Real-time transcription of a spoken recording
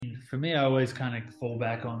For me, I always kind of fall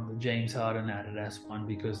back on the James Harden Adidas one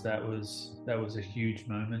because that was a huge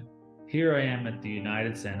moment. Here I am at the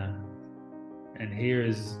United Center, and here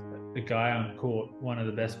is a guy on court, one of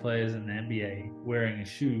the best players in the NBA, wearing a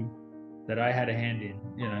shoe that I had a hand in.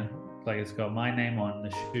 Like it's got my name on the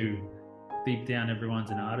shoe. Deep down, everyone's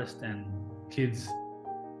an artist, and kids,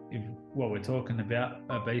 if what we're talking about,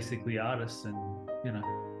 are basically artists, and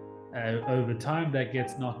over time that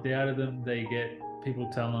gets knocked out of them. They get people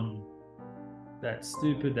tell them that's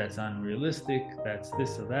stupid, that's unrealistic, that's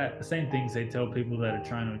this or that. The same things they tell people that are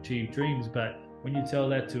trying to achieve dreams. But when you tell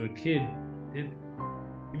that to a kid, it,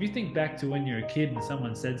 if you think back to when you're a kid and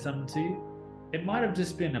someone said something to you, it might have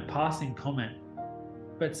just been a passing comment,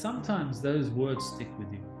 but sometimes those words stick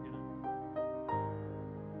with you.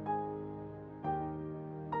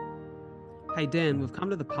 Hey Dan, we've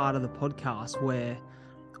come to the part of the podcast where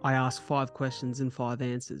I ask 5 questions and 5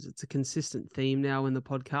 answers. It's a consistent theme now in the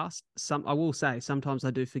podcast. I will say sometimes I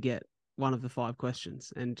do forget one of the 5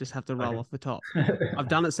 questions and just have to roll Okay. off the top. I've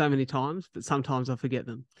done it so many times, but sometimes I forget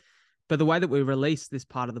them. But the way that we release this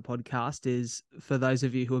part of the podcast is for those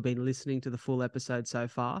of you who have been listening to the full episode so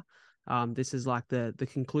far. This is like the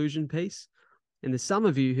conclusion piece. And there's some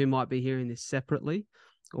of you who might be hearing this separately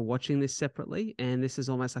or watching this separately. And this is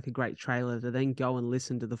almost like a great trailer to then go and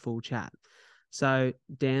listen to the full chat. So,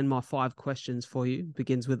 Dan, my 5 questions for you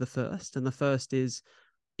begins with the first. And the first is,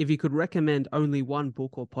 if you could recommend only one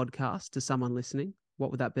book or podcast to someone listening,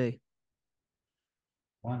 what would that be?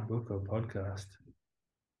 One book or podcast?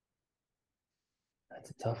 That's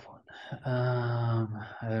a tough one. I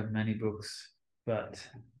have many books, but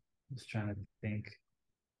I'm just trying to think.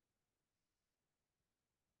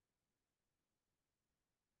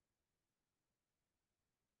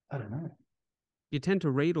 I don't know. You tend to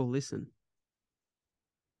read or listen?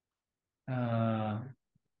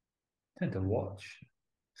 Tend to watch.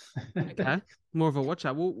 Okay. More of a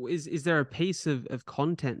watcher. Well, is there a piece of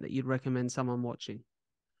content that you'd recommend someone watching?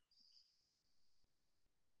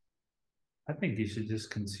 I think you should just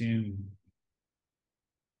consume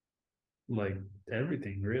like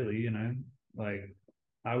everything, really. Like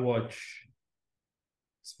I watch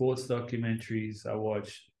sports documentaries. I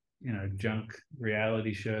watch junk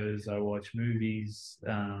reality shows. I watch movies,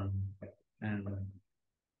 and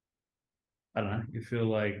I don't know. You feel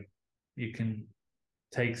like you can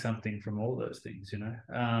take something from all those things.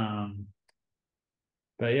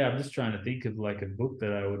 But yeah, I'm just trying to think of like a book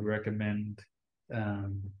that I would recommend.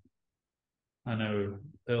 Um, I know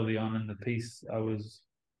early on in the piece I was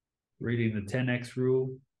reading the 10x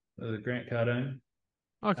rule of Grant Cardone.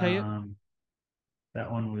 Okay. Yep. Um,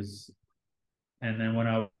 that one was, and then when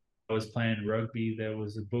I was playing rugby, there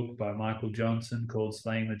was a book by Michael Johnson called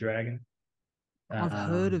Slaying the Dragon. I've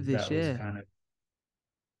heard of this. That was Yeah. kind of,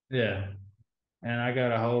 yeah. And I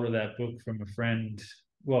got a hold of that book from a friend.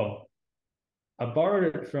 Well, I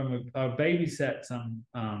borrowed it from a babysat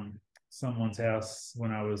someone's house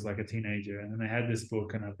when I was like a teenager, and they had this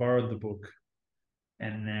book, and I borrowed the book,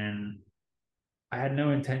 and then I had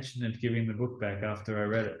no intention of giving the book back after I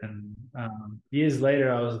read it. And years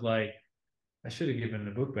later, I was like, I should have given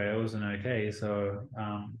the book back. It wasn't okay. So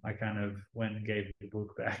I kind of went and gave the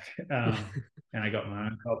book back. And I got my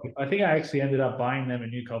own copy. I think I actually ended up buying them a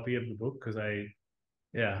new copy of the book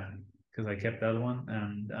yeah, because I kept the other one.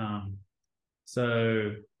 And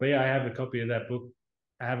but yeah, I have a copy of that book.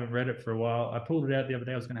 I haven't read it for a while. I pulled it out the other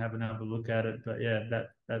day. I was going to have another look at it. But yeah,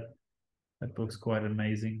 that book's quite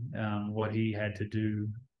amazing. What he had to do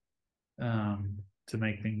to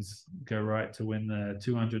make things go right to win the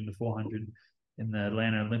 200 and the 400 in the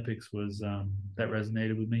Atlanta Olympics was that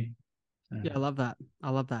resonated with me. Yeah, I love that.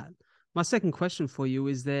 I love that. My second question for you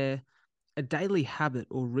is there a daily habit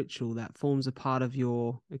or ritual that forms a part of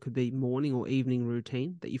your, it could be morning or evening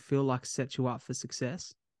routine that you feel like sets you up for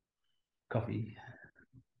success? Coffee.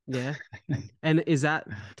 Yeah. And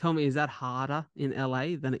tell me, is that harder in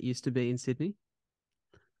LA than it used to be in Sydney?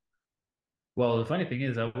 Well, the funny thing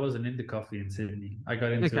is, I wasn't into coffee in Sydney. I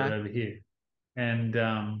got into it Okay. over here, and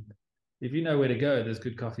if you know where to go, there's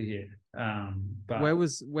good coffee here. But yeah,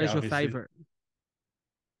 Where's your obviously, favorite?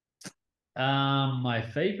 my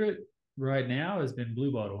favorite right now has been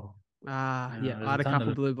Blue Bottle. Ah, yeah, I There's a had a ton of couple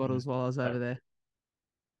them. blue bottles while I was over there.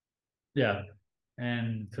 Yeah,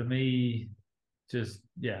 and for me, just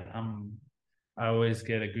yeah, I always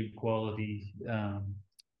get a good quality.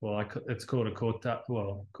 It's called a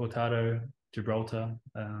cortado Gibraltar.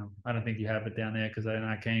 I don't think you have it down there because when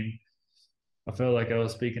I came, I felt like I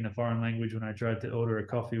was speaking a foreign language when I tried to order a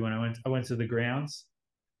coffee. When I went to the grounds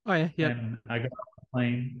Oh yeah, yep. and I got off the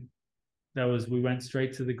plane. We went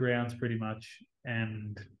straight to the grounds pretty much,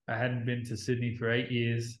 and I hadn't been to Sydney for 8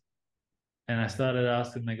 years. And I started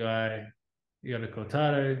asking the guy, "You got a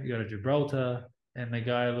cortado? You got a Gibraltar?" And the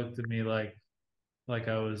guy looked at me like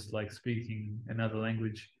I was like speaking another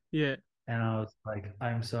language. Yeah. And I was like,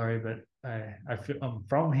 "I'm sorry, but I feel I'm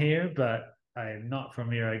from here, but I'm not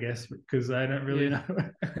from here, I guess, because I don't really Yeah.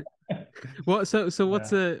 know." What? So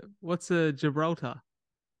Yeah. what's a Gibraltar?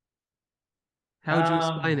 How would you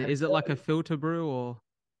explain it? Have Is it like a filter brew or?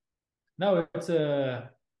 No, it's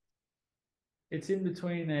in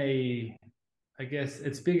between I guess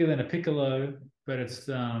it's bigger than a piccolo, but it's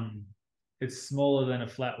smaller than a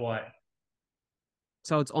flat white.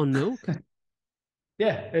 So it's on milk?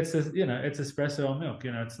 Yeah, it's espresso on milk.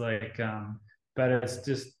 It's like but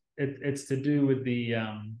it's to do with the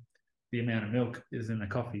amount of milk is in the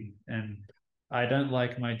coffee. And I don't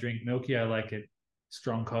like my drink milky. I like it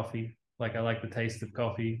strong coffee. Like I like the taste of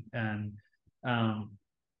coffee. And um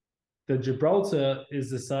the Gibraltar is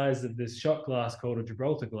the size of this shot glass called a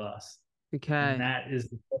Gibraltar glass. And Okay. that is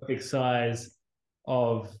the perfect size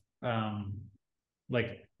of um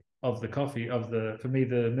like of the coffee of the for me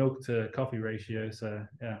the milk to coffee ratio. So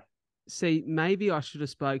yeah. See, maybe I should have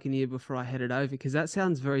spoken to you before I headed over because that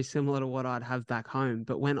sounds very similar to what I'd have back home.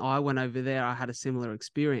 But when I went over there, I had a similar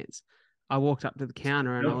experience. I walked up to the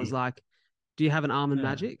counter and I was Milky. like, "Do you have an almond Yeah.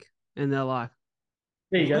 magic?" And they're like,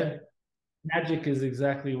 There you "What?" go. Magic is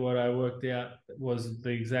exactly what I worked out was the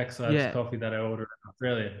exact size Yeah. coffee that I ordered in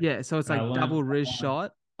Australia. Yeah. So it's And I like learned double that Riz one.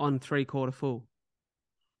 shot on 3/4 full.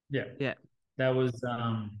 Yeah. Yeah. That was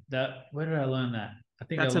that where did I learn that? I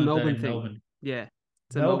think I That's a learned that Melbourne in thing. Melbourne. Yeah.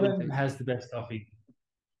 It's a Melbourne Melbourne thing. has the best coffee.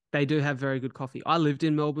 They do have very good coffee. I lived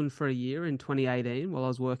in Melbourne for a year in 2018 while I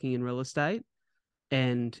was working in real estate,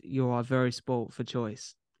 and you are very spoilt for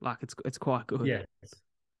choice. Like it's quite good. Yeah.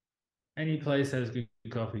 Any place has good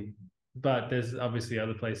coffee. But there's obviously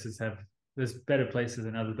other places have there's better places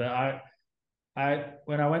than others. But I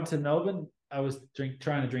when I went to Melbourne, I was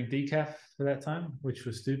trying to drink decaf for that time, which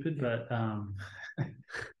was stupid. Yeah.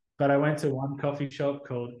 But I went to one coffee shop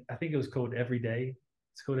called I think it was called Every Day.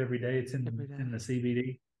 It's called Every Day. It's Every in day. the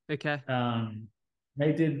CBD. Okay.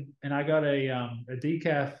 They did, and I got a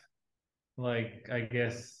decaf. Like I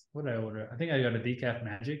guess what did I order? I think I got a decaf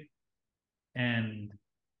magic, and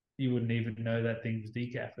you wouldn't even know that thing was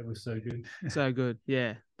decaf. It was so good. So good.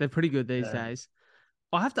 Yeah. They're pretty good these Yeah, days.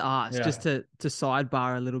 I have to ask, just yeah, to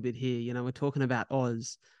sidebar a little bit here, we're talking about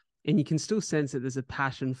Oz, and you can still sense that there's a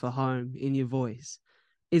passion for home in your voice.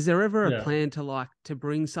 Is there ever a yeah. plan to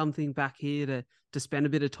bring something back here to spend a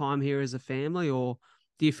bit of time here as a family, or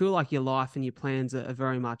do you feel like your life and your plans are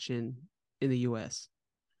very much in the US?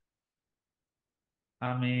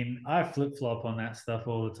 I mean, I flip flop on that stuff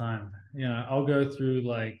all the time. I'll go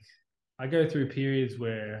through I go through periods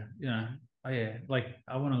where oh yeah, like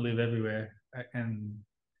I want to live everywhere. And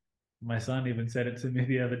my son even said it to me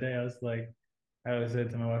the other day. I said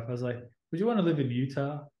to my wife, I was like, "Would you want to live in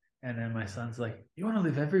Utah?" And then my son's like, "You want to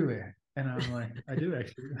live everywhere?" And I'm like, "I do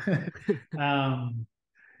actually." um,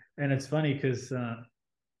 and it's funny because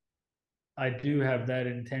I do have that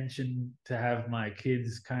intention to have my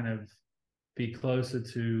kids kind of be closer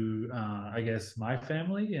to, I guess, my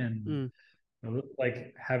family and Mm,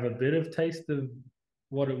 like have a bit of taste of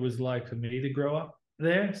what it was like for me to grow up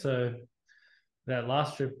there. So that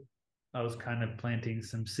last trip, I was kind of planting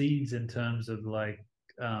some seeds in terms of like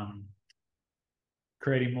um,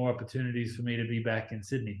 creating more opportunities for me to be back in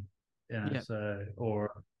Sydney, yeah. so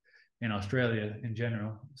or in Australia in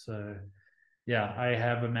general. So yeah, I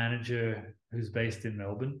have a manager who's based in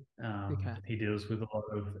Melbourne. Okay. He deals with a lot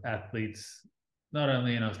of athletes, not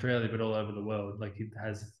only in Australia but all over the world. Like he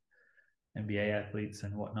has NBA athletes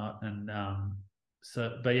and whatnot. And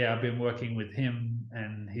but yeah, I've been working with him,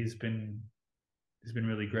 and he's been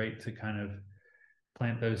really great to kind of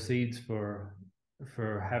plant those seeds for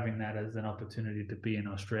having that as an opportunity to be in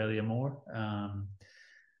Australia more.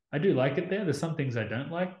 I do like it there. There's some things I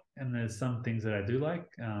don't like, and there's some things that I do like.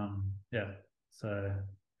 Yeah, so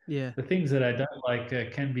Yeah. the things that I don't like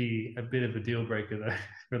can be a bit of a deal breaker though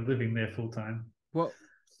for living there full time. What,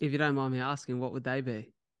 if you don't mind me asking, what would they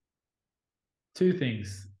be? Two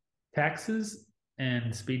things: taxes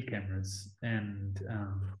and speed cameras, and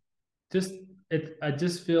just it. I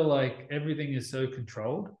just feel like everything is so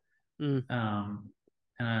controlled, Mm, um,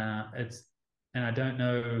 it's and I don't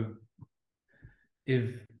know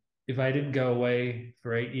if I didn't go away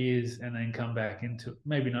for 8 years and then come back into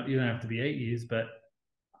maybe not. You don't have to be 8 years, but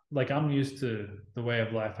like I'm used to the way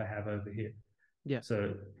of life I have over here. yeah.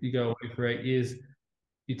 So you go away for 8 years,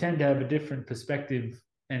 you tend to have a different perspective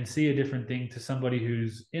and see a different thing to somebody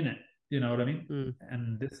who's in it. You know what I mean? Mm,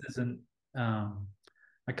 And this isn't. Um,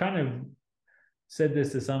 I kind of said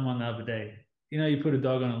this to someone the other day. You put a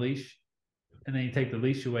dog on a leash, and then you take the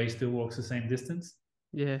leash away, he still walks the same distance,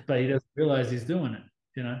 Yeah. but he doesn't realize he's doing it,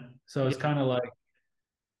 So it's Yeah. kind of like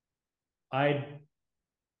I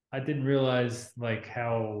I didn't realize like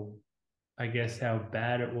how I guess how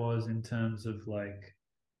bad it was in terms of like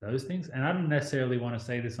those things. And I don't necessarily want to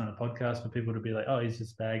say this on a podcast for people to be like, oh, he's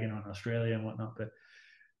just bagging on Australia and whatnot, but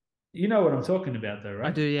you know what I'm talking about though, I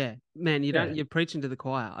right? do, yeah. Man, Yeah, you're preaching to the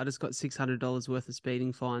choir. I just got $600 worth of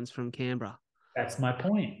speeding fines from Canberra. that's my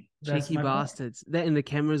point. That's Cheeky my point. bastards. That and the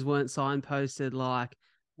cameras weren't signposted like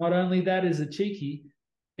Not only that is it cheeky,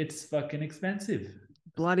 it's fucking expensive.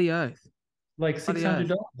 bloody oath. Like Bloody six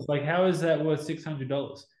hundred oath. dollars. Like how is that worth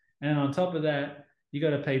 $600? And on top of that, you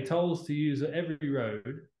got to pay tolls to use every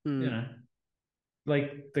road. You Mm, know,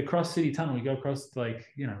 like the cross city tunnel, you go across like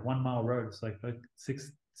 1 mile road. It's like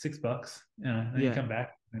six bucks. And then you yeah. come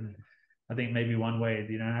back, and I think maybe one way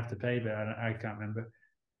you don't have to pay, but I can't remember.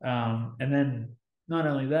 And then not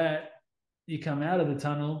only that, you come out of the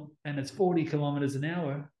tunnel and it's 40 kilometers an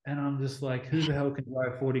hour. And I'm just like, who the hell can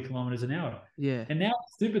drive 40 kilometers an hour? Yeah. And now the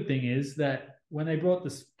stupid thing is that when they brought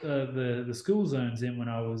the school zones in when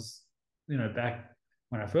I was, back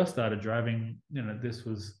when I first started driving, this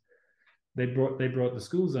was they brought the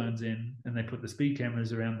school zones in and they put the speed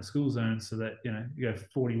cameras around the school zones so that you go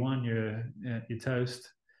 41, you're toast.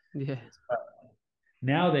 Yeah.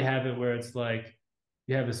 Now they have it where it's like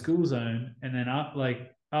you have a school zone and then up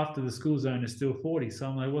like after the school zone is still 40. So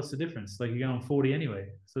I'm like, what's the difference? Like you're going 40 anyway.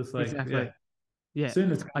 So it's like, yeah, Exactly. Yeah.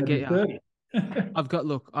 soon it's I going to get be you. 30.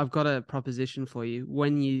 I've got a proposition for you.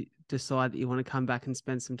 When you decide that you want to come back and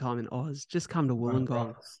spend some time in Oz, just come to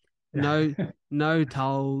Wollongong. No, Yeah. no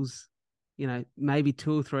tolls, maybe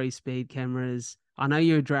 2 or 3 speed cameras. I know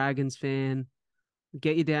you're a Dragons fan.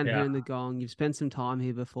 Get you down here Yeah. in the Gong. You've spent some time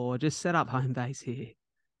here before. Just set up home base here.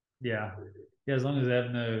 Yeah. Yeah. As long as they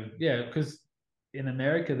have yeah, because in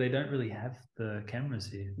America, they don't really have the cameras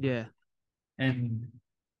here. Yeah. And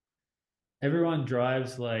everyone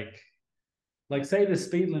drives like say the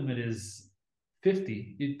speed limit is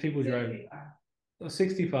 50. People drive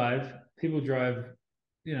 65. People drive,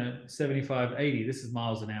 75, 80. This is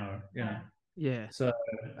miles an hour. Yeah. So,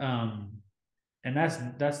 um, and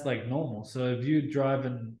that's like normal. So if you're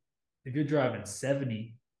driving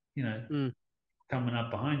 70, you know, Mm, coming up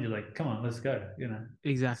behind you, like, come on, let's go. So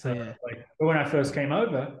exactly. Yeah. like, but when I first came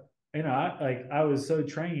over, I was so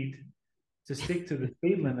trained to stick to the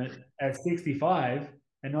speed limit at 65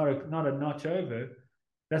 and not a notch over.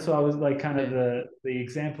 That's why I was like kind of Yeah. the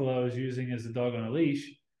example I was using as a dog on a leash.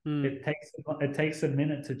 Mm, It takes a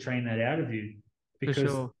minute to train that out of you for because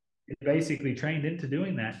sure. it's basically trained into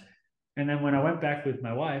doing that. And then when I went back with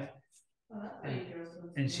my wife,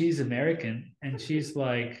 and she's American, and she's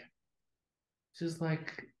like,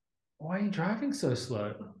 why are you driving so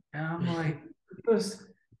slow? And I'm like, because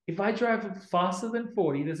if I drive faster than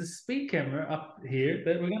 40, there's a speed camera up here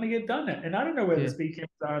that we're going to get done at. And I don't know where the Yeah. speed cameras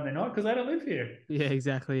are and they're not because I don't live here. Yeah,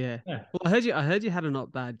 exactly. Yeah. Yeah. Well, I heard you had a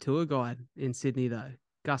not bad tour guide in Sydney though.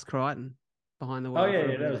 Gus Crichton behind the Oh, wheel yeah, for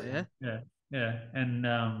a yeah, bit that of was it. Yeah. fun. Yeah, yeah.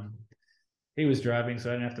 And he was driving, so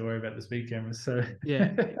I didn't have to worry about the speed cameras. So,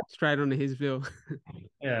 Yeah. Straight onto his bill.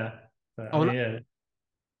 yeah. So, I I want mean, yeah.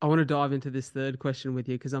 I want to dive into this third question with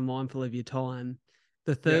you because I'm mindful of your time.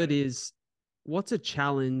 The Yeah. third is, what's a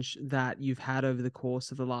challenge that you've had over the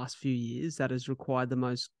course of the last few years that has required the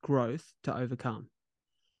most growth to overcome?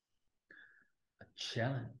 A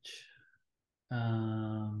challenge.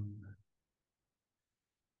 Um,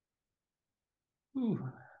 ooh,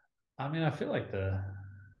 I mean, I feel like the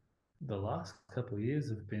last couple of years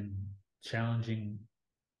have been challenging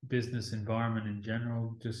business environment in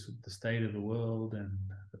general, just the state of the world and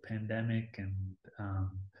the pandemic, and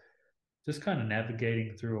just kind of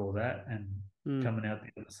navigating through all that and Mm, coming out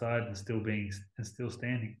the other side and still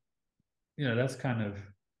standing. That's kind of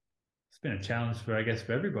it's been a challenge for I guess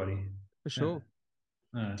for everybody. for Yeah.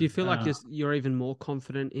 sure. Do you feel like Uh, you're even more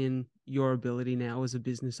confident in your ability now as a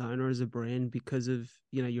business owner, as a brand, because of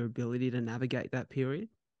your ability to navigate that period?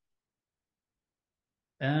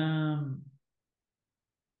 um,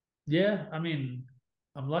 yeah, I mean,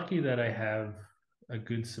 I'm lucky that I have a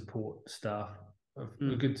good support staff, a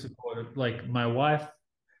Mm, good support. Like my wife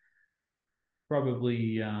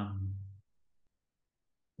probably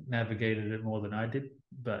navigated it more than I did,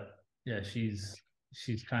 but yeah, she's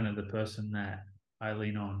kind of the person that I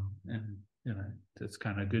lean on, and it's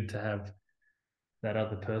kind of good to have that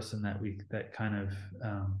other person that kind of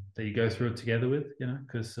that you go through it together with,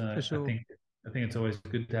 because for I sure. think it's always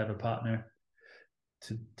good to have a partner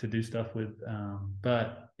to do stuff with.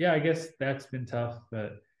 But yeah, I guess that's been tough,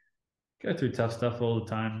 but go through tough stuff all the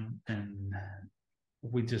time, and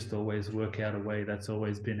we just always work out a way. That's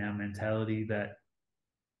always been our mentality, that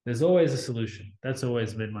there's always a solution. That's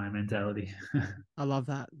always been my mentality. I love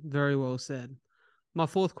that. Very well said. My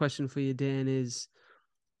fourth question for you, Dan, is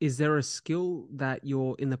there a skill that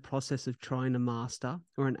you're in the process of trying to master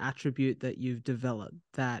or an attribute that you've developed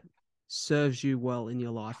that serves you well in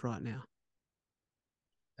your life right now?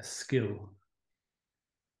 A skill.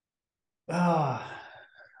 Ah,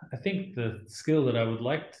 I think the skill that I would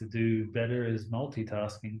like to do better is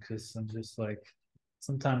multitasking, because I'm just like,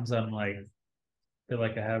 sometimes I'm like, feel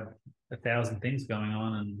like I have 1,000 things going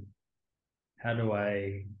on, and how do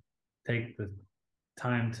I take the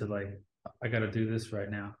time to like, I got to do this right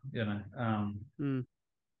now, you know? Mm.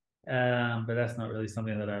 But that's not really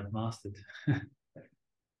something that I've mastered.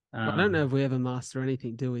 I don't know um, if we ever master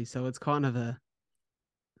anything, do we? So it's kind of a,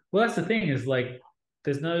 well, that's the thing, is like,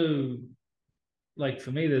 there's no, like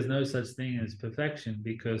for me, there's no such thing as perfection,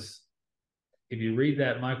 because if you read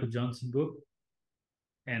that Michael Johnson book,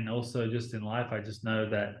 and also just in life, I just know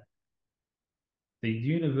that the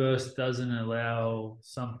universe doesn't allow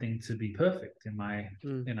something to be perfect in my,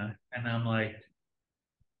 mm, and I'm like,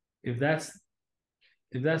 if that's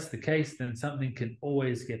if that's the case, then something can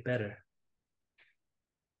always get better.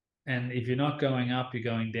 And if you're not going up, you're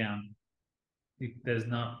going down. There's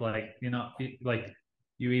not like, you're not like,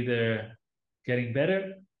 you either getting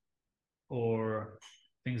better or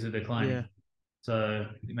things are yeah, declining. So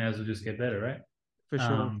you may as well just get better, right? for sure.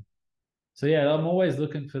 Um, so yeah, I'm always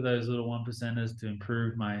looking for those little one percenters to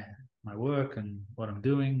improve my work and what I'm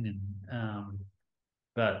doing. And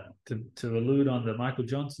but to allude on the Michael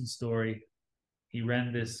Johnson story, he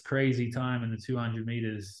ran this crazy time in the 200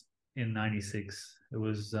 meters in 96. It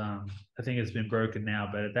was, I think it's been broken now,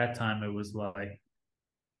 but at that time it was like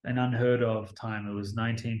an unheard of time. It was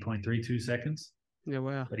 19.32 seconds, Yeah,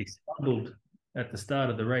 wow. but he stumbled at the start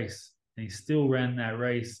of the race, and he still ran that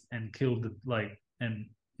race and killed the, like, and,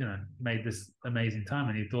 made this amazing time.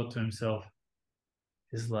 And he thought to himself,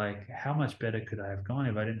 is like, how much better could I have gone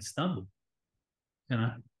if I didn't stumble? You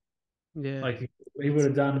know, Yeah, like he would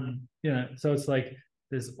have done, so it's like,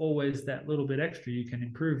 there's always that little bit extra you can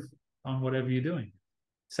improve on whatever you're doing.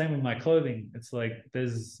 Same with my clothing. It's like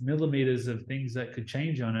there's millimeters of things that could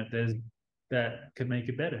change on it. There's that could make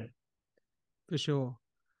it better. for sure.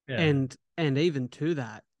 Yeah. And even to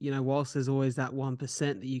that, whilst there's always that 1%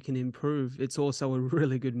 that you can improve, it's also a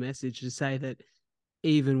really good message to say that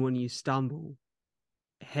even when you stumble,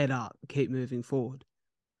 head up, keep moving forward.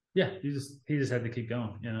 Yeah. He just had to keep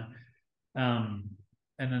going. Um,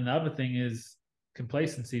 and then the other thing is,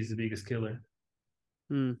 complacency is the biggest killer,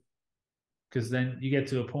 Mm, because then you get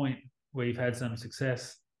to a point where you've had some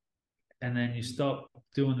success, and then you stop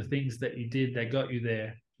doing the things that you did that got you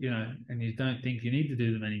there, and you don't think you need to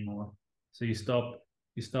do them anymore. So you stop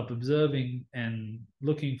observing and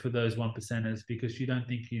looking for those one percenters, because you don't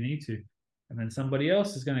think you need to. And then somebody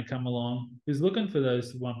else is going to come along who's looking for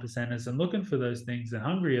those one percenters and looking for those things and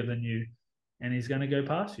hungrier than you, and he's going to go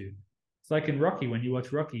past you. It's like in Rocky, when you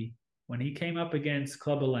watch Rocky, when he came up against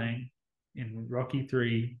Clubber Lang in Rocky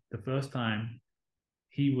 3 the first time,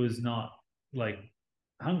 he was not like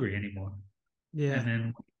hungry anymore. yeah. And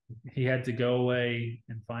then he had to go away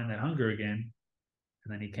and find that hunger again.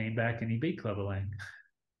 And then he came back and he beat Clubber Lang.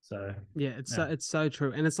 So Yeah, it's yeah, it's so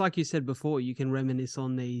true. And it's like you said before, you can reminisce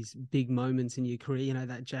on these big moments in your career,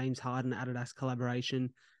 that James Harden Adidas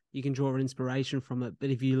collaboration. You can draw inspiration from it. But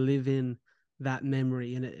if you live in that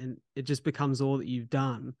memory and it just becomes all that you've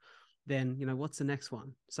done, then what's the next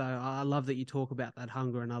one? So I love that you talk about that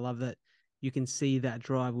hunger, and I love that you can see that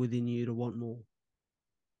drive within you to want more.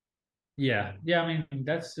 yeah. I mean,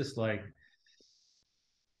 that's just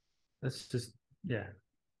yeah.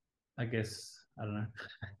 I guess I don't know.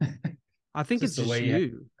 I think it's Just the just way you have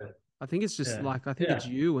you. to, I think it's just yeah, like, I think it's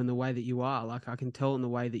yeah, you and the way that you are. Like, I can tell in the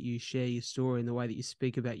way that you share your story and the way that you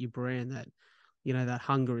speak about your brand that, that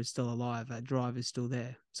hunger is still alive, that drive is still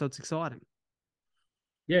there. So it's exciting.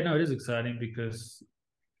 yeah. No, it is exciting, because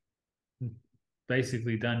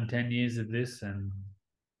basically done 10 years of this, and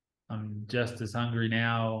I'm just as hungry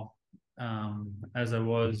now, as I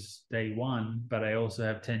was day one, but I also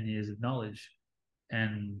have 10 years of knowledge,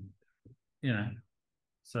 and you know,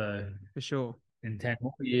 so For sure. in 10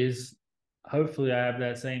 more years, hopefully I have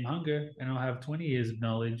that same hunger, and I'll have 20 years of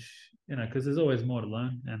knowledge, because there's always more to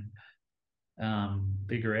learn and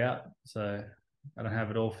figure out. So I don't have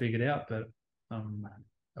it all figured out, but I'm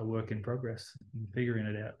a work in progress in figuring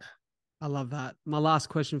it out. I love that. My last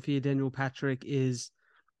question for you, Daniel Patrick, is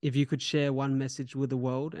if you could share one message with the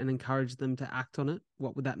world and encourage them to act on it,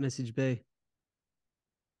 what would that message be?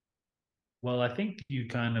 Well, I think you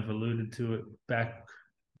kind of alluded to it back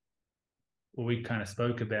we kind of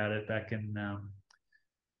spoke about it back in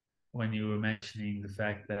when you were mentioning the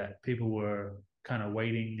fact that people were kind of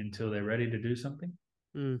waiting until they're ready to do something.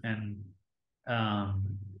 And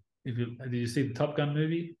did you see the Top Gun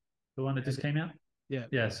movie, the one that just came out?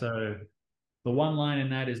 Yeah. So the one line in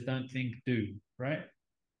that is "Don't think, do." Right?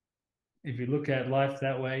 If you look at life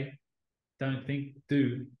that way, don't think,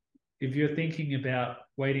 do. If you're thinking about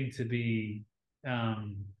waiting to be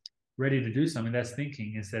ready to do something, that's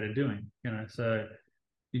thinking instead of doing. So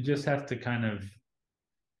you just have to kind of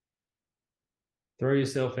throw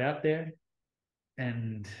yourself out there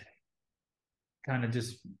and kind of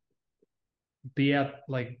just be out,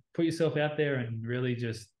 like put yourself out there and really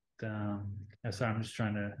just sorry, I'm just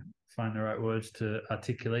trying to find the right words to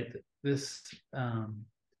articulate this.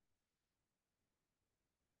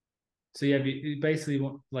 So yeah, you basically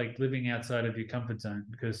want like living outside of your comfort zone,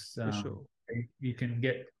 because For sure. you can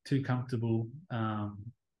get too comfortable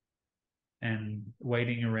and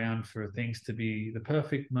waiting around for things to be the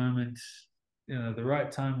perfect moment, the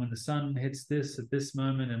right time when the sun hits this at this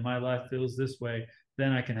moment and my life feels this way,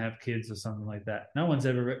 then I can have kids or something like that. No one's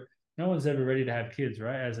ever ready to have kids,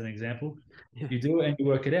 right? As an example, you do it and you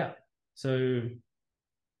work it out. So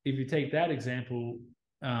if you take that example,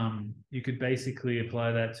 you could basically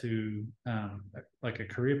apply that to like a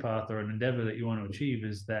career path or an endeavor that you want to achieve,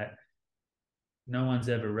 is that no one's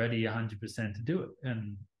ever ready 100% to do it.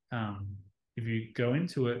 And if you go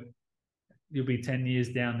into it, you'll be 10 years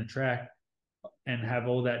down the track and have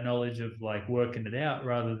all that knowledge of like working it out,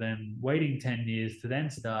 rather than waiting 10 years to then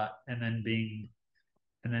start and then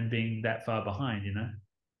being that far behind.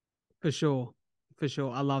 For sure.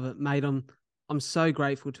 I love it, mate. I'm so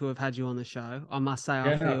grateful to have had you on the show. I must say,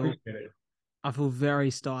 Yeah, no, I appreciate it. I feel very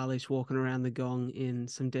stylish walking around the Gong in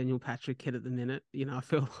some Daniel Patrick kit at the minute. I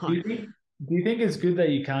feel like. Do you think it's good that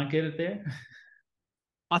you can't get it there?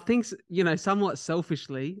 I think, somewhat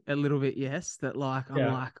selfishly, a little bit, yes, that like,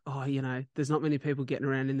 I'm like, oh, there's not many people getting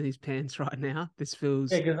around in these pants right now. This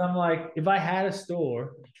feels. Yeah, because I'm like, if I had a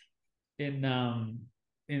store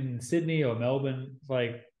in Sydney or Melbourne,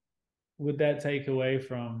 like, would that take away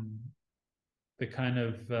from the kind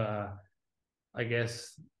of I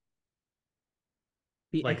guess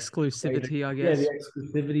The like exclusivity, I yeah, guess. the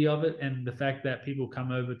exclusivity of it, and the fact that people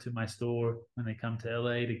come over to my store when they come to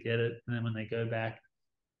LA to get it, and then when they go back,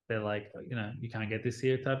 they're like, you can't get this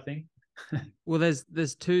here type thing. Well,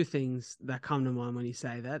 there's two things that come to mind when you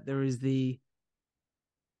say that. There is the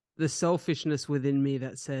selfishness within me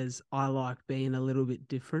that says I like being a little bit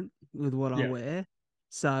different with what I wear.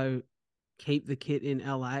 So keep the kit in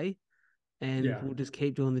LA and we'll just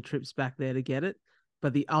keep doing the trips back there to get it.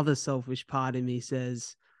 But the other selfish part of me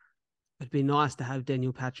says it'd be nice to have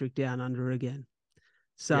Daniel Patrick down under again.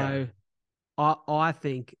 So I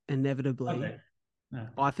think inevitably,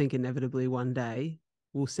 one day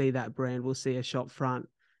we'll see that brand, we'll see a shop front,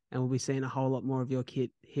 and we'll be seeing a whole lot more of your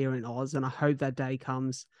kit here in Oz. And I hope that day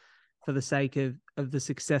comes for the sake of the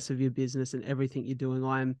success of your business and everything you're doing.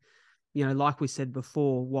 I'm, like we said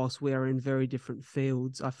before, whilst we are in very different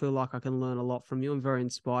fields, I feel like I can learn a lot from you. I'm very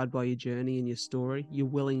inspired by your journey and your story, your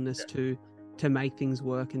willingness to make things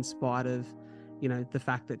work in spite of, the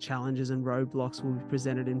fact that challenges and roadblocks will be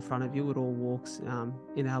presented in front of you at all walks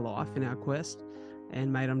in our life, in our quest.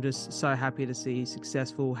 And mate, I'm just so happy to see you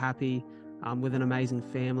successful, happy, with an amazing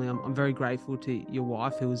family. I'm very grateful to your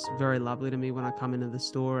wife, who was very lovely to me when I come into the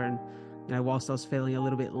store. And, whilst I was feeling a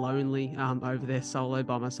little bit lonely over there solo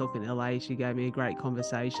by myself in LA, she gave me a great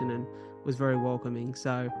conversation and was very welcoming.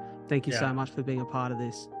 So thank you so much for being a part of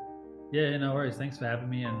this. Yeah, no worries. Thanks for having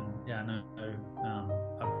me. And yeah, I know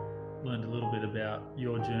I've learned a little bit about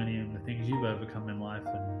your journey and the things you've overcome in life.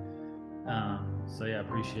 And so yeah, I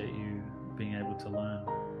appreciate you being able to learn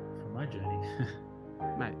from my journey.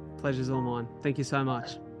 Mate, pleasure's all mine. Thank you so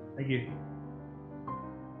much. Thank you.